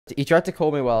He tried to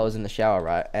call me while I was in the shower,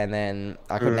 right? And then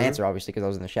I couldn't answer, obviously, because I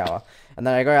was in the shower. And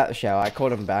then I go out the shower, I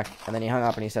called him back, and then he hung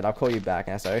up and he said, I'll call you back.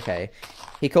 And I said, okay.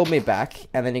 He called me back,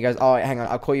 and then he goes, oh, hang on,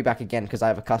 I'll call you back again because I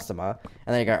have a customer.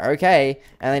 And then he go, okay.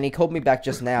 And then he called me back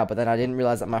just now, but then I didn't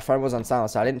realize that my phone was on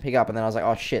silent, so I didn't pick up. And then I was like,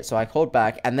 oh, shit. So I called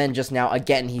back, and then just now,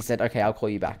 again, he said, okay, I'll call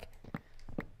you back.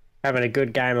 Having a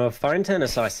good game of phone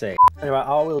tennis, I see. Anyway,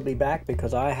 I will be back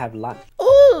because I have lunch.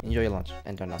 Ooh. Enjoy your lunch,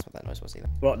 and don't ask what that noise was either.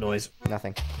 What noise?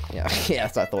 Nothing. Yeah, yeah,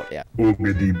 that's what I thought, yeah.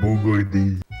 Boogity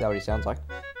boogity. Is that what he sounds like?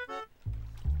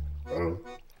 Oh.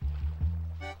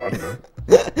 I don't know.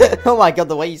 Oh my god,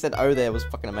 the way you said "oh" there was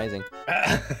fucking amazing.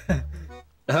 It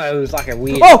was like a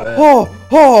weird. Oh!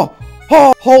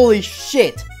 Holy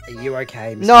shit! Are you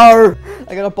okay, Mr. No!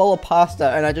 I got a bowl of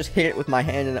pasta and I just hit it with my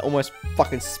hand and it almost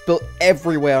fucking spilt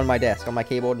everywhere on my desk, on my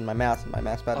keyboard and my mouse and my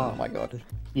mouse pad. Oh my god.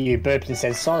 You burped and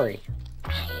said sorry.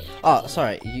 Oh,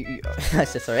 sorry. I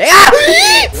said sorry. Ah!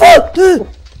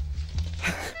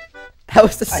 That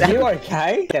was the sound. Are you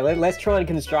okay? Okay, let's try and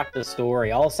construct a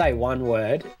story. I'll say one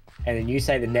word, and then you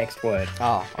say the next word.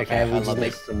 Oh, okay. We'll just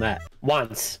mix from that.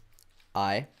 Once.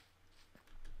 I.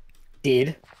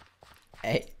 Did.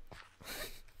 A.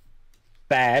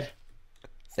 Bad.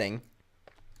 Thing.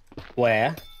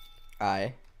 Where.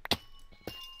 I.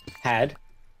 Had.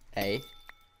 A.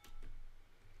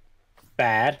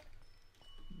 Bad.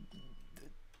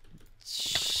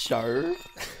 Show.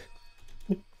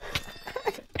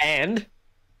 And.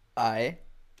 I.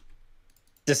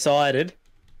 Decided.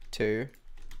 To.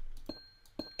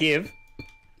 Give.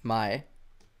 My.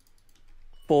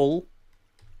 Full.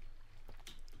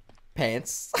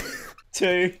 Pants.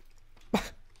 To.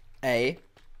 A.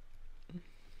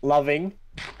 Loving.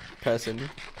 Person.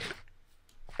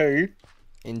 Who.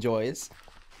 Enjoys.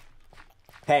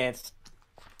 Pants.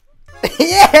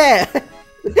 Yeah!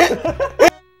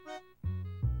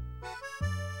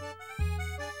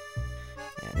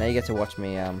 Now you get to watch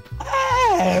me,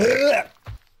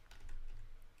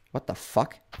 What the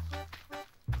fuck?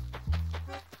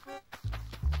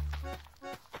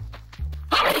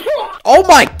 Oh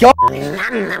my god!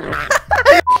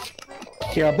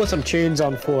 Here, I'll put some tunes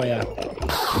on for you.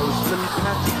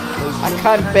 I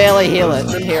can't barely hear it.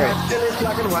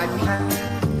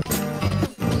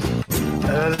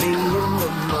 Early in the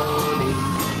morning,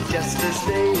 just as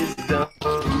day is done,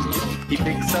 he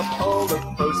picks up all the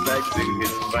post bags in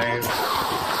his van.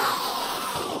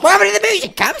 What happened to the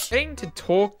music, Kubs? I need to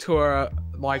talk to her,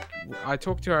 like, I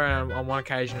talked to her on one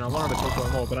occasion. I wanted to talk to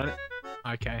her more, but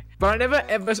okay. But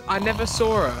I never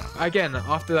saw her again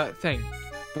after that thing.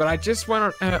 But I just went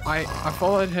on her, I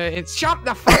followed her and shut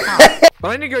the fuck up!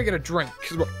 But I need to go get a drink,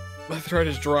 because my throat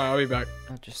is dry. I'll be back.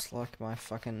 I just like my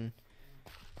fucking...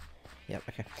 Yep,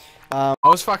 okay. I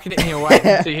was fucking in here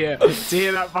waiting to hear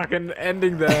that fucking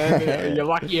ending there. You're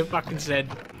lucky you fucking said,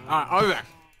 alright, I'll be back.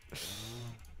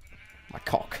 My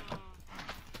cock.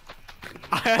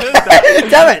 I heard that.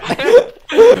 Damn it!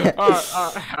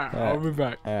 Alright, I'll be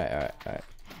back. Alright.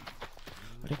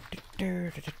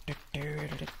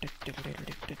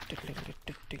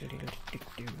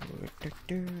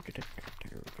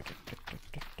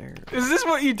 Is this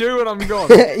what you do when I'm gone?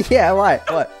 Yeah, what?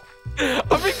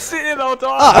 I've been sitting here the whole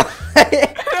time.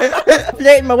 Oh!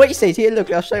 I'm my weight stays here, look,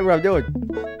 I'll show you what I'm doing.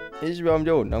 This is what I'm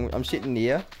doing. I'm sitting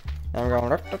here. And I'm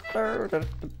going...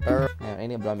 Yeah, I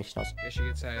need to blow me schnoz. I guess you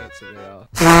could say that's a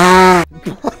bit,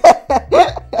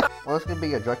 What's gonna be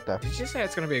your joke though? Did you say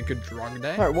it's gonna be a good drug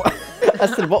day? No, what? I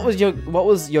said, what was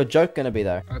your joke gonna be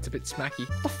though? Oh, it's a bit smacky.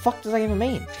 What the fuck does that even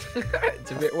mean?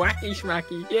 It's a bit wacky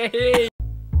schmacky. Yay!